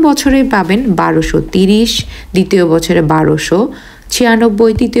প্রথম বছরে পাবেন 1230, দ্বিতীয় বছরে 1296,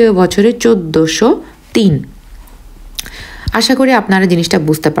 তৃতীয় বছরে 1403। আশা করি আপনারা জিনিসটা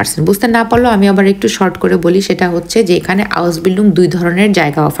বুঝতে পারছেন। বুঝতে না পারলেও আমি আবার একটু শর্ট করে বলি, সেটা হচ্ছে যে এখানে আউসবিল্ডিং 2 ধরনের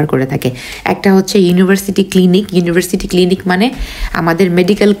জায়গা অফার করে থাকে। একটা হচ্ছে ইউনিভার্সিটি ক্লিনিক মানে আমাদের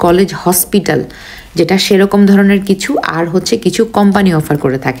মেডিকেল কলেজ হসপিটাল, যেটা সেরকম ধরনের কিছু, আর হচ্ছে কিছু কোম্পানি অফার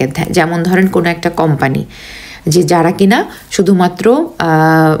করে থাকে, যেমন ধরেন কোনো একটা কোম্পানি যে যারা কিনা শুধুমাত্র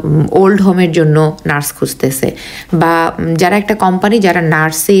ওল্ড হোমের জন্য নার্স খুঁজতেছে, বা যারা একটা কোম্পানি যারা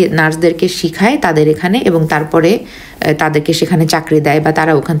নার্সদেরকে শিখায় তাদের এখানে, এবং তারপরে তাদেরকে সেখানে চাকরি দেয়, বা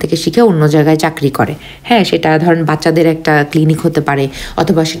তারা ওখান থেকে শিখে অন্য জায়গায় চাকরি করে। হ্যাঁ, সেটা ধরেন বাচ্চাদের একটা ক্লিনিক হতে পারে,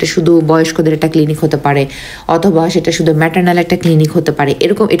 অথবা সেটা শুধু বয়স্কদের একটা ক্লিনিক হতে পারে, অথবা সেটা শুধু ম্যাটার্নাল একটা ক্লিনিক হতে পারে,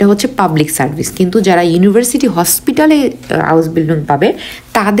 এরকম। এটা হচ্ছে পাবলিক সার্ভিস। কিন্তু যারা ইউনিভার্সিটি হসপিটালে আউসবিল্ডিং পাবে,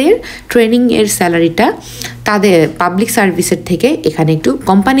 তাদের ট্রেনিংয়ের স্যালারিটা তাদের পাবলিক সার্ভিসের থেকে এখানে একটু,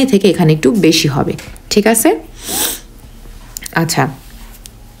 কোম্পানি থেকে এখানে একটু বেশি হবে, ঠিক আছে? আচ্ছা,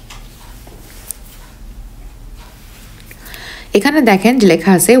 এখানে দেখেন যে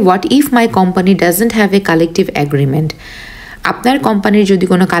লেখা আছে, what if my company doesn't have a collective agreement. আপনার কোম্পানির যদি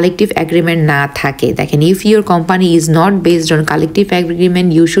কোনো কালেকটিভ এগ্রিমেন্ট না থাকে, দেখেন, if your company is not based on collective agreement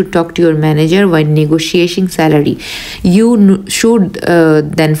you should talk to your manager while negotiation salary. You should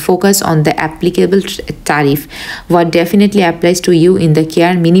then focus on the applicable tariff what definitely applies to you in the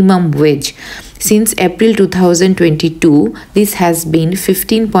care minimum wage. Since April 2022, this has been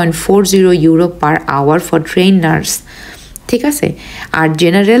 15.40 euro per hour for trained nurse. ঠিক আছে, আর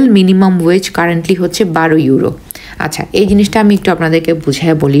general minimum wedge currently হচ্ছে 12 euro. আচ্ছা, এই জিনিসটা আমি একটু আপনাদেরকে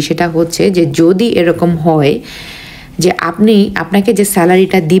বুঝায় বলি। সেটা হচ্ছে যে যদি এরকম হয় যে আপনাকে যে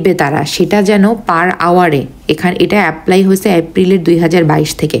স্যালারিটা দিবে তারা, সেটা যেন পার আওয়ারে, এটা অ্যাপ্লাই হয়েছে এপ্রিলের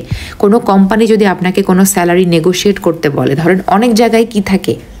 2022 থেকে। কোনো কোম্পানি যদি আপনাকে কোনো স্যালারি নেগোশিয়েট করতে বলে, ধরেন অনেক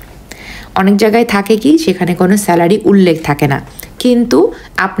জায়গায় থাকে কি সেখানে কোনো স্যালারি উল্লেখ থাকে না, কিন্তু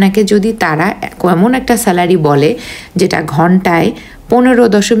আপনাকে যদি তারা এমন একটা স্যালারি বলে যেটা ঘন্টায়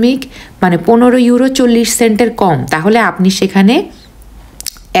 15 ইউরো 40 সেন্টের কম, তাহলে আপনি সেখানে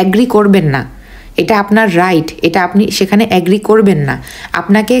অ্যাগ্রি করবেন না। এটা আপনার রাইট, এটা আপনি সেখানে অ্যাগ্রি করবেন না।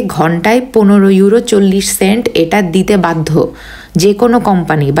 আপনাকে ঘন্টায় 15 ইউরো 40 সেন্ট এটা দিতে বাধ্য। যে কোনো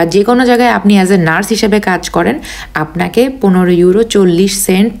কোম্পানি বা যে কোনো জায়গায় আপনি অ্যাজ এ নার্স হিসেবে কাজ করেন, আপনাকে 15 ইউরো 40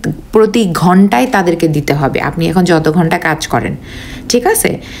 সেন্ট প্রতি ঘন্টায় তাদেরকে দিতে হবে, আপনি এখন যত ঘন্টা কাজ করেন। ঠিক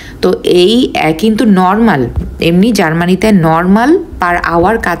আছে, তো এই কিন্তু নর্মাল, এমনি জার্মানিতে নর্মাল পার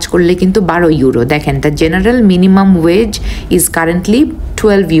আওয়ার কাজ করলে কিন্তু 12 ইউরো। দেখেন, the general minimum wedge is currently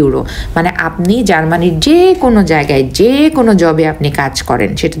 12 euro. মানে আপনি জার্মানির যে কোনো জায়গায় যে কোনো জবে আপনি কাজ করেন,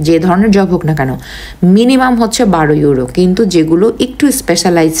 সেটা যে ধরনের জব হোক না কেন, মিনিমাম হচ্ছে 12 ইউরো। কিন্তু যেগুলো একটু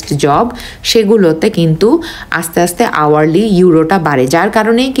স্পেশালাইজড জব, সেগুলোতে কিন্তু আস্তে আস্তে আওয়ারলি ইউরোটা বাড়ে, যার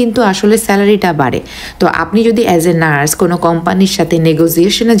কারণেই কিন্তু আসলে স্যালারিটা বাড়ে। তো আপনি যদি অ্যাজ এ নার্স কোনো কোম্পানির সাথে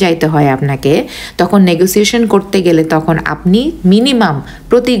নেগোসিয়েশনে যাইতে হয় আপনাকে, তখন নেগোসিয়েশন করতে গেলে তখন আপনি মিনিমাম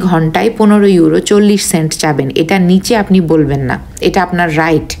প্রতি ঘন্টায় 15 ইউরো 40 সেন্ট চাবেন। এটা নিচে আপনি বলবেন না, এটা আপনার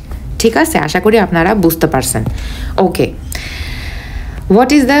রাইট। ঠিক আছে, আশা করি আপনারা বুঝতে পারছেন। ওকে,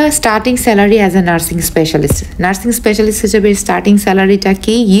 what is the starting salary as a nursing specialist? Nursing specialist হিসেবে স্টার্টিং স্যালারিটা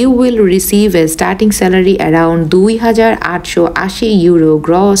কি? You will receive a starting salary around 2880 euro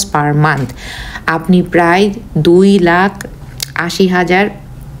gross per month. আপনি প্রায়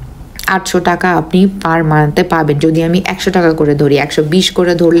 2,80,800 টাকা আপনি পার মান্থে পাবেন। যদি আমি 100 টাকা করে ধরি, 120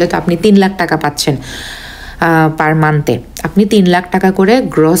 করে ধরলে তো আপনি 3 লাখ টাকা পাচ্ছেন পার মান্থে। আপনি 3 লাখ টাকা করে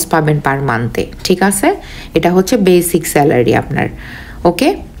গ্রস পাবেন পার মান্থে। ঠিক আছে, এটা হচ্ছে বেসিক স্যালারি আপনার। ওকে,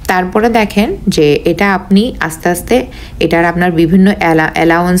 তারপরে দেখেন যে এটা আপনি আস্তে আস্তে এটার আপনার বিভিন্ন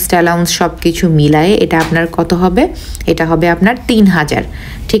অ্যালাউন্স সব কিছু মিলায়ে এটা আপনার কত হবে? এটা হবে আপনার 3000।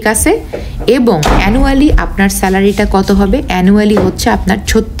 ঠিক আছে, এবং অ্যানুয়ালি আপনার স্যালারিটা কত হবে? অ্যানুয়ালি হচ্ছে আপনার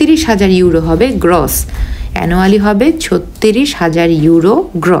 36,000 ইউরো হবে গ্রস। অ্যানুয়ালি হবে 36,000 ইউরো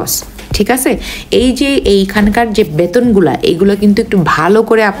গ্রস। ঠিক আছে, এই যে এইখানকার যে বেতনগুলা, এইগুলো কিন্তু একটু ভালো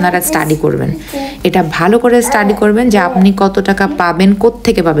করে আপনারা স্টাডি করবেন। এটা ভালো করে স্টাডি করবেন যে আপনি কত টাকা পাবেন,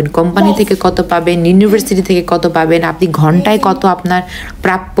 কোত্থেকে পাবেন, কোম্পানি থেকে কত পাবেন, ইউনিভার্সিটি থেকে কত পাবেন, আপনি ঘন্টায় কত আপনার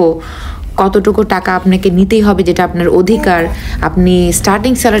প্রাপ্য, কতটুকু টাকা আপনাকে নিতেই হবে যেটা আপনার অধিকার, আপনি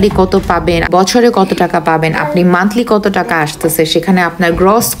স্টার্টিং স্যালারি কত পাবেন, বছরে কত টাকা পাবেন, আপনি মান্থলি কত টাকা আসতেছে, সেখানে আপনার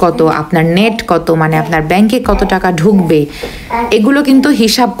গ্রস কত, আপনার নেট কত, মানে আপনার ব্যাংকে কত টাকা ঢুকবে, এগুলো কিন্তু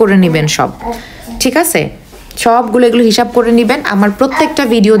হিসাব করে নেবেন সব। ঠিক আছে, এগুলো হিসাব করে নেবেন। আমার প্রত্যেকটা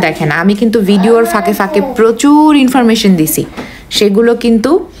ভিডিও দেখেন, আমি কিন্তু ভিডিওর ফাঁকে ফাঁকে প্রচুর ইনফরমেশন দিছি, সেগুলো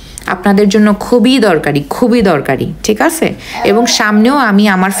কিন্তু আপনাদের জন্য খুবই দরকারি। ঠিক আছে, এবং সামনেও আমি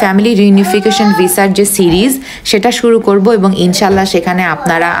আমার ফ্যামিলি রিউনিফিকেশন ভিসার যে সিরিজ, সেটা শুরু করব, এবং ইনশাল্লাহ সেখানে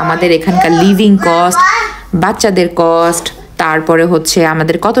আপনারা আমাদের এখানকার লিভিং কস্ট, বাচ্চাদের কস্ট, তারপরে হচ্ছে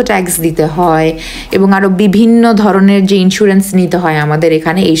আমাদের কত ট্যাক্স দিতে হয়, এবং আরও বিভিন্ন ধরনের যে ইন্স্যুরেন্স নিতে হয় আমাদের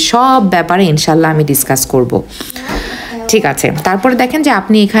এখানে, এই সব ব্যাপারে ইনশাল্লাহ আমি ডিসকাস করব। ঠিক আছে, তারপরে দেখেন যে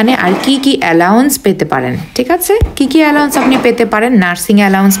আপনি এখানে আর কি অ্যালাউন্স পেতে পারেন। ঠিক আছে, কি অ্যালাউন্স আপনি পেতে পারেন? নার্সিং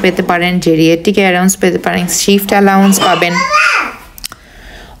অ্যালাউন্স পেতে পারেন, জেরিয়াট্রিক অ্যালাউন্স পেতে পারেন, শিফট অ্যালাউন্স পাবেন,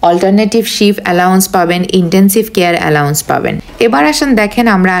 অল্টারনেটিভ শিফট অ্যালাউন্স পাবেন, ইন্টেন্সিভ কেয়ার অ্যালাউন্স পাবেন। এবার আসেন দেখেন,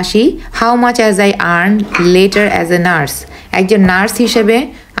 আমরা আসি how much as I earn letter as a nurse. একজন নার্স হিসেবে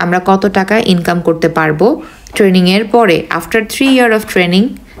আমরা কত টাকা ইনকাম করতে পারবো ট্রেনিংয়ের পরে? After 3 year of training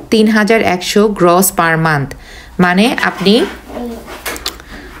 3,100 gross per month. মানে আপনি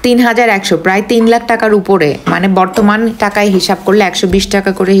 3,100, প্রায় 3 লাখ টাকার উপরে, মানে বর্তমান টাকায় হিসাব করলে 120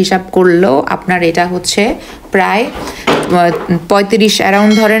 টাকা করে হিসাব করলেও আপনার এটা হচ্ছে প্রায় 35,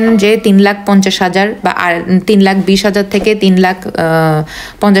 অ্যারাউন্ড ধরেন যে 3,50,000 বা 3,20,000 থেকে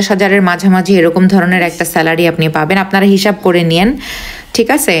 3,50,000-এর মাঝামাঝি এরকম ধরনের একটা স্যালারি আপনি পাবেন। আপনারা হিসাব করে নিন। ঠিক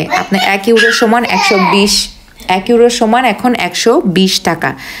আছে, আপনি 1 ইউরো সমান 120, 1 ইউরো সমান এখন 120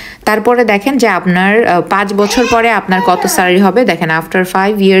 টাকা। তারপরে দেখেন যে আপনার 5 বছর পরে আপনার কত স্যালারি হবে। দেখেন after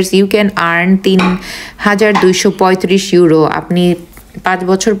 5 years you can earn 3,235 euro. আপনি 5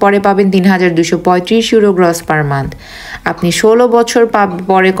 বছর পরে পাবেন 3,235 ইউরো গ্রস পার মান্থ। আপনি 16 বছর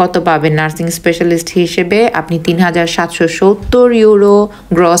পরে কত পাবেন নার্সিং স্পেশালিস্ট হিসেবে? আপনি 3,770 ইউরো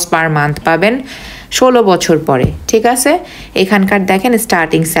গ্রস পার মান্থ পাবেন 16 বছর পরে। ঠিক আছে, এখানকার দেখেন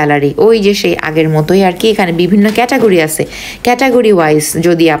স্টার্টিং স্যালারি ওই যে সেই আগের মতোই আর কি। এখানে বিভিন্ন ক্যাটাগরি আছে, ক্যাটাগরি ওয়াইজ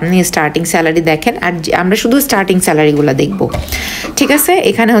যদি আপনি স্টার্টিং স্যালারি দেখেন, আর আমরা শুধু স্টার্টিং স্যালারিগুলো দেখব। ঠিক আছে,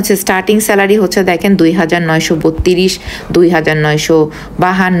 এখানে হচ্ছে স্টার্টিং স্যালারি হচ্ছে দেখেন 2,932,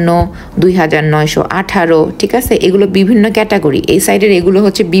 2,952, 2,918। ঠিক আছে, এগুলো বিভিন্ন ক্যাটাগরি। এই সাইডের এগুলো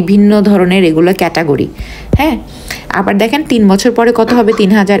হচ্ছে বিভিন্ন ধরনের এগুলো ক্যাটাগরি। হ্যাঁ, আবার দেখেন 3 বছর পরে কত হবে?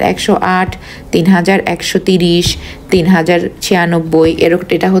 3,108, 3,130, 3,096 এরকম।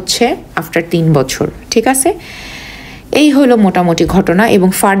 এটা হচ্ছে আফটার 3 বছর। ঠিক আছে, এই হলো মোটামুটি ঘটনা। এবং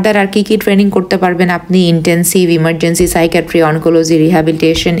ফার্দার আর কি কি ট্রেনিং করতে পারবেন আপনি? Intensive, emergency, psychiatry, oncology,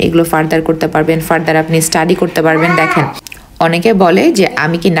 rehabilitation, এগুলো ফার্দার করতে পারবেন। ফার্দার আপনি স্টাডি করতে পারবেন। দেখেন অনেকে বলে যে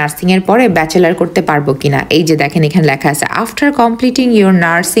আমি কি নার্সিংয়ের পরে ব্যাচেলার করতে পারবো কিনা। এই যে দেখেন এখানে লেখা আছে after completing your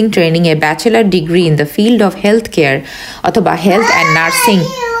nursing training A bachelor degree in the field of health care অথবা health and nursing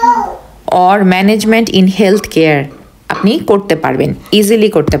or management in health care আপনি করতে পারবেন, ইজিলি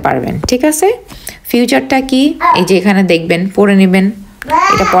করতে পারবেন। ঠিক আছে, ফিউচারটা কি এই যে এখানে দেখবেন, পড়ে নেবেন,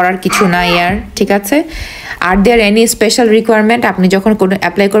 এটা পড়ার কিছু নাই আর। ঠিক আছে, আর দেয়ার এনি স্পেশাল রিকোয়ারমেন্ট? আপনি যখন কোনো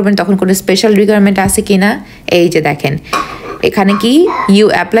অ্যাপ্লাই করবেন তখন কোনো স্পেশাল রিকোয়ারমেন্ট আছে কি না? এই যে দেখেন এখানে কি, you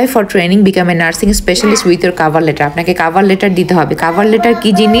apply for training become a nursing specialist with your cover letter. আপনাকে কাভার লেটার দিতে হবে। কাভার লেটার কি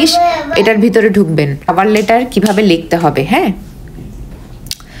জিনিস এটার ভিতরে ঢুকবেন। কাভার লেটার কিভাবে লিখতে হবে। হ্যাঁ,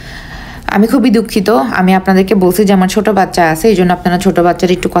 আমি খুবই দুঃখিত, আমি আপনাদেরকে বলছি যে আমার ছোট বাচ্চা আছে, এই জন্য আপনারা ছোট বাচ্চার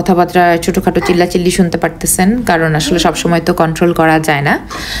একটু কথাবার্তা ছোটোখাটো চিল্লাচিল্লি শুনতে পারতেছেন, কারণ আসলে সবসময় তো কন্ট্রোল করা যায় না।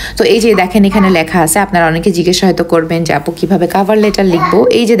 তো এই যে দেখেন এখানে লেখা আছে, আপনারা অনেকে জিজ্ঞাসা হয়তো করবেন যে আপু কিভাবে কাভার লেটার লিখবো।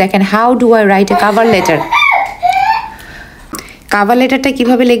 এই যে দেখেন how do I write a cover letter. Cover লেটারটা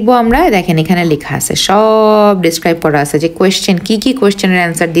কিভাবে লিখবো আমরা? দেখেন এখানে লেখা আছে, সব ডিসক্রাইব করা আছে যে কোয়েশ্চেন, কি কি কোয়েশ্চেনের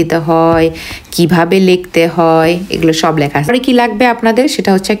অ্যান্সার দিতে হয়, কিভাবে লিখতে হয়, এগুলো সব লেখা আছে। কি লাগবে আপনাদের?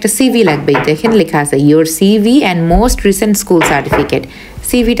 সেটা হচ্ছে একটা সিভি লাগবে। দেখেন লেখা আছে your CV and most recent school certificate.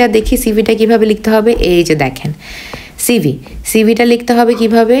 সিভিটা দেখি, সিভিটা কিভাবে লিখতে হবে। এই যে দেখেন সিভিটা লিখতে হবে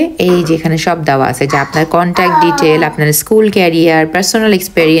কিভাবে, এই যে এখানে সব দেওয়া আছে যে আপনার কন্ট্যাক্ট ডিটেল, আপনার school career, personal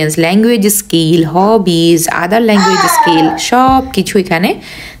experience, language skill, hobbies, আদার ল্যাঙ্গুয়েজ স্কিল, সব কিছু এখানে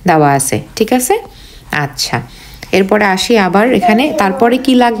দেওয়া আছে। ঠিক আছে, আচ্ছা এরপরে আসি আবার এখানে। তারপরে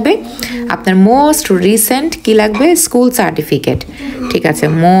কি লাগবে? আপনার মোস্ট রিসেন্ট কি লাগবে? School certificate. ঠিক আছে,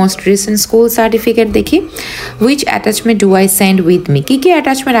 মোস্ট রিসেন্ট স্কুল সার্টিফিকেট দেখি। Which attachment do I send with me? Key key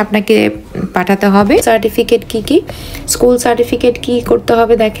attachment আপনাকে পাঠাতে হবে? সার্টিফিকেট কি কি, স্কুল সার্টিফিকেট কি করতে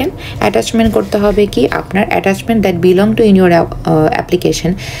হবে? দেখেন অ্যাটাচমেন্ট করতে হবে কি আপনার attachment that belong to in your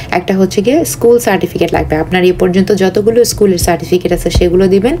application. একটা হচ্ছে গিয়ে স্কুল সার্টিফিকেট লাগবে আপনার, এই পর্যন্ত যতগুলো স্কুলের সার্টিফিকেট আছে সেগুলো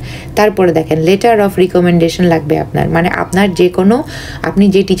দিবেন। তারপরে দেখেন লেটার অফ রিকমেন্ডেশন লাগবে আপনার, মানে আপনার যে কোনো, আপনি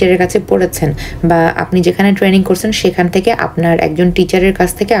যে টিচারের কাছে পড়েছেন বা আপনি যেখানে ট্রেনিং করছেন সেখান থেকে আপনার একজন টিচারের কাছ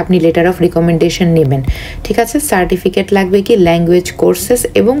থেকে আপনি লেটার অফ রিকমেন্ডেশন নেবেন। ঠিক আছে, সার্টিফিকেট লাগবে কি ল্যাঙ্গুয়েজ কোর্সেস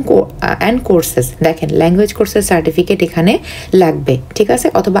এবং অ্যান্ড কোর্সেস। দেখেন ল্যাঙ্গুয়েজ কোর্সেস সার্টিফিকেট এখানে লাগবে। ঠিক আছে,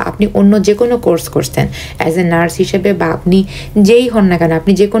 অথবা আপনি অন্য যে কোনো কোর্স করছেন অ্যাজ এ নার্স হিসেবে, বা আপনি যেই হন না কেন,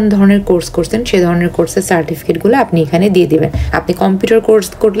 আপনি যে কোনো ধরনের কোর্স করছেন সে ধরনের কোর্সের সার্টিফিকেটগুলো আপনি এখানে দিয়ে দেবেন। আপনি কম্পিউটার কোর্স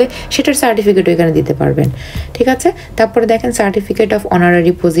করলে সেটার সার্টিফিকেটও এখানে দিতে পারবেন। ঠিক আছে, তারপরে দেখেন সার্টিফিকেট অফ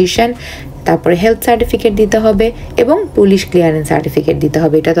অনারারি পজিশন, তারপরে হেলথ সার্টিফিকেট দিতে হবে এবং পুলিশ ক্লিয়ারেন্স সার্টিফিকেট দিতে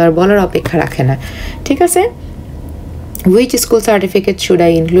হবে। এটা তো আর বলার অপেক্ষা রাখে না। ঠিক আছে, which school certificate should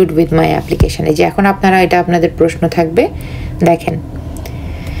I include with my application? এই যে এখন আপনারা, এটা আপনাদের প্রশ্ন থাকবে। দেখেন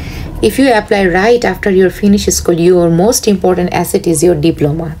if you apply right after your finish school your most important asset is your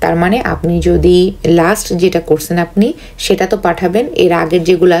diploma. তার মানে আপনি যদি লাস্ট যেটা করছেন আপনি সেটা তো পাঠাবেন, এর আগের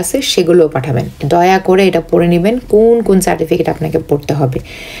যেগুলো আছে সেগুলোও পাঠাবেন। দয়া করে এটা পড়ে নেবেন কোন কোন সার্টিফিকেট আপনাকে পড়তে হবে।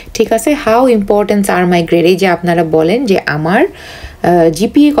 ঠিক আছে, how importance R my grade, এই যে আপনারা বলেন যে আমার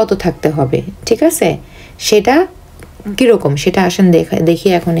জিপিএ কত থাকতে হবে। ঠিক আছে, সেটা কীরকম সেটা আসেন দেখি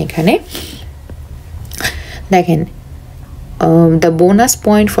এখন এখানে। দেখেন the bonus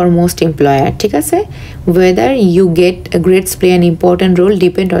point for most employer, ঠিক আছে, whether you get grades play an important role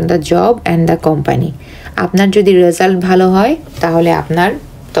depend on the job and the company. আপনার যদি রেজাল্ট ভালো হয় তাহলে আপনার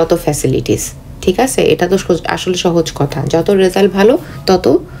তত ফ্যাসিলিটিস। ঠিক আছে, এটা তো আসলে সহজ কথা, যত রেজাল্ট ভালো তত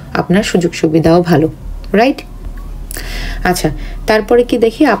আপনার সুযোগ সুবিধাও ভালো, রাইট? আচ্ছা, তারপরে কি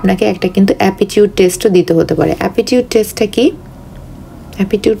দেখি, আপনাকে একটা কিন্তু অ্যাপিটিউড টেস্টও দিতে হতে পারে। অ্যাপিটিউড টেস্টটা কি?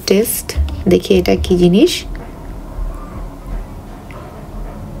 অ্যাপিটিউড টেস্ট দেখি এটা কি জিনিস।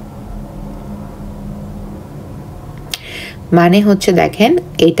 মানে হচ্ছে দেখেন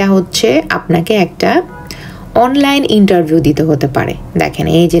এটা হচ্ছে আপনাকে একটা অনলাইন ইন্টারভিউ দিতে হতে পারে। দেখেন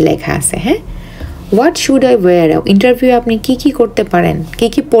এই যে লেখা আছে, হ্যাঁ, what should I wire. Interview আপনি কি করতে পারেন,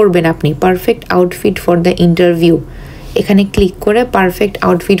 কি পরবেন আপনি, perfect outfit for the interview. এখানে ক্লিক করে perfect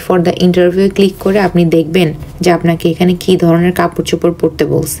outfit for the interview click করে আপনি দেখবেন যে আপনাকে এখানে কি ধরনের কাপড় চোপড় পরতে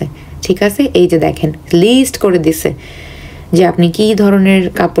বলছে। ঠিক আছে, এই যে দেখেন লিস্ট করে দিছে যে আপনি কি ধরনের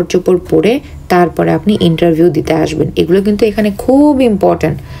কাপড় চোপড় পরে তারপরে আপনি ইন্টারভিউ দিতে আসবেন। এগুলো কিন্তু এখানে খুব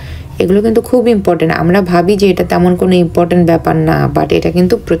ইম্পর্টেন্ট, এগুলো কিন্তু খুব ইম্পর্টেন্ট। আমরা ভাবি যে এটা তেমন কোনো ইম্পর্টেন্ট ব্যাপার না, বাট এটা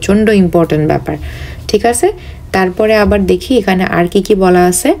কিন্তু প্রচণ্ড ইম্পর্টেন্ট ব্যাপার। ঠিক আছে, তারপরে আবার দেখি এখানে আর কি বলা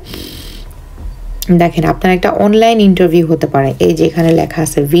আছে। দেখেন আপনার একটা অনলাইন ইন্টারভিউ হতে পারে, এই যে এখানে লেখা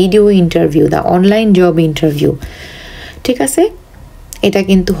আছে video interview, the online job interview. ঠিক আছে, এটা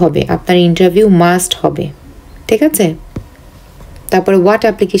কিন্তু হবে, আপনার ইন্টারভিউ মাস্ট হবে। ঠিক আছে, তারপরে হোয়াট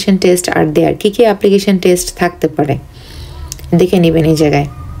অ্যাপ্লিকেশন টেস্ট আর দেয়ার, কি অ্যাপ্লিকেশন টেস্ট থাকতে পারে দেখে নেবেন এই জায়গায়।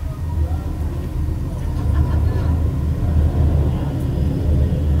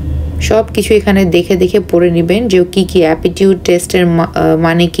 সব কিছু এখানে দেখে পড়ে নেবেন যে কি অ্যাপটিটিউড টেস্টের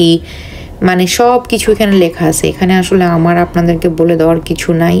মানে কি, মানে সব কিছু এখানে লেখা আছে। এখানে আসলে আমার আপনাদেরকে বলে দেওয়ার কিছু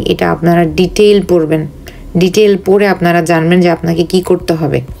নাই, এটা আপনারা ডিটেইল পড়বেন, ডিটেইল পড়ে আপনারা জানবেন যে আপনাকে কি করতে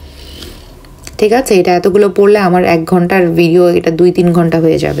হবে। ঠিক আছে, এটা এতগুলো পড়লে আমার 1 ঘন্টার ভিডিও এটা 2-3 ঘন্টা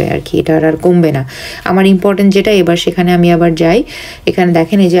হয়ে যাবে আর কি, এটা আর কমবে না। আমার ইম্পর্টেন্ট যেটা এবার সেখানে আমি আবার যাই। এখানে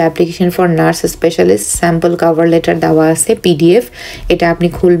দেখেন এই যে application for nurse specialist sample cover letter দেওয়া আছে PDF। এটা আপনি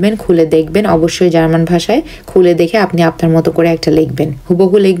খুলবেন, খুলে দেখবেন, অবশ্যই জার্মান ভাষায়। খুলে দেখে আপনি আপনার মতো করে একটা লিখবেন,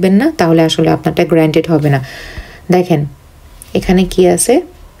 হুবহু লিখবেন না, তাহলে আসলে আপনারটা গ্র্যান্টেড হবে না। দেখেন এখানে কি আছে,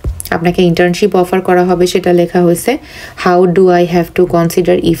 আপনাকে ইন্টার্নশিপ অফার করা হবে সেটা লেখা হয়েছে। How do I have to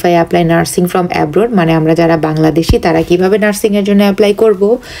consider if I apply nursing from abroad, মানে আমরা যারা বাংলাদেশি তারা কিভাবে নার্সিংয়ের জন্য অ্যাপ্লাই করব।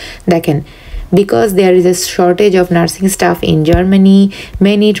 দেখেন because there is a shortage of nursing staff in Germany,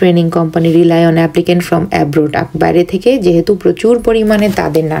 many training company rely on applicant from abroad. বাইরে থেকে যেহেতু প্রচুর পরিমাণে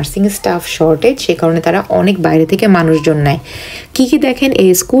তাদের নার্সিং স্টাফ শর্টেজ, সে কারণে তারা অনেক বাইরে থেকে মানুষজন নেয়। কি দেখেন, এই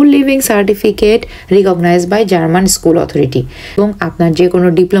school living certificate recognised by German school authority, এবং আপনার যে কোনো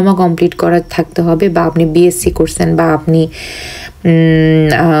ডিপ্লোমা কমপ্লিট করা থাকতে হবে, বা আপনি BSc করছেন, বা আপনি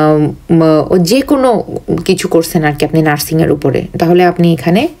যে কোনো কিছু করছেন আর কি আপনি নার্সিংয়ের উপরে, তাহলে আপনি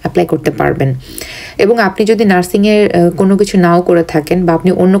এখানে অ্যাপ্লাই করতে পারবেন। এবং আপনি যদি নার্সিংয়ের কোনো কিছু নাও করে থাকেন, বা আপনি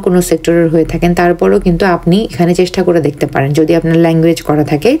অন্য কোনো সেক্টরের হয়ে থাকেন, তারপরেও কিন্তু আপনি এখানে চেষ্টা করে দেখতে পারেন যদি আপনার ল্যাঙ্গুয়েজ করা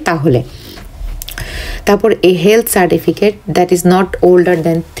থাকে তাহলে। তারপর এ health certificate that is not older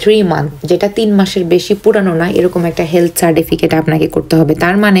than 3 month, যেটা 3 মাসের বেশি পুরানো না, এরকম একটা হেলথ সার্টিফিকেট আপনাকে করতে হবে।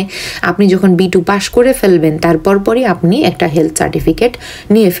 তার মানে আপনি যখন B2 পাস করে ফেলবেন তারপর পরই আপনি একটা হেলথ সার্টিফিকেট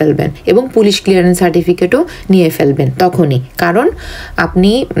নিয়ে ফেলবেন, এবং পুলিশ ক্লিয়ারেন্স সার্টিফিকেটও নিয়ে ফেলবেন তখনই, কারণ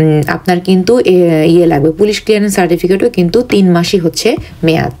আপনি আপনার কিন্তু লাগবে, পুলিশ ক্লিয়ারেন্স সার্টিফিকেটও কিন্তু 3 মাসই হচ্ছে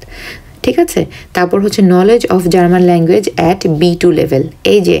মেয়াদ। ঠিক আছে, তারপর হচ্ছে knowledge of German language at B2 level.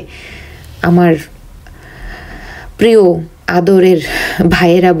 এই যে আমার প্রিয় আদরের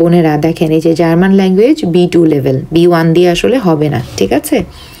ভাইয়েরা বোনেরা, দেখেন এই যে German language B2 level, B1 দিয়ে আসলে হবে না। ঠিক আছে,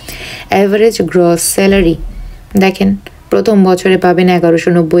 অ্যাভারেজ গ্রস স্যালারি দেখেন প্রথম বছরে পাবেন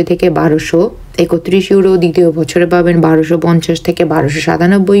 1190 থেকে 1231 ইউরো, দ্বিতীয় বছরে পাবেন 1250 থেকে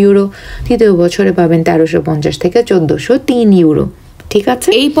 1297 ইউরো, তৃতীয় বছরে পাবেন 1350 থেকে 1403 ইউরো। ঠিক আছে,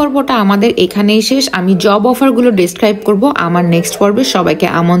 এই পর্বটা আমাদের এখানেই শেষ। আমি জব অফারগুলো ডেসক্রাইব করব আমার নেক্সট পর্বে। সবাইকে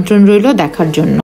আমন্ত্রণ রইল দেখার জন্য।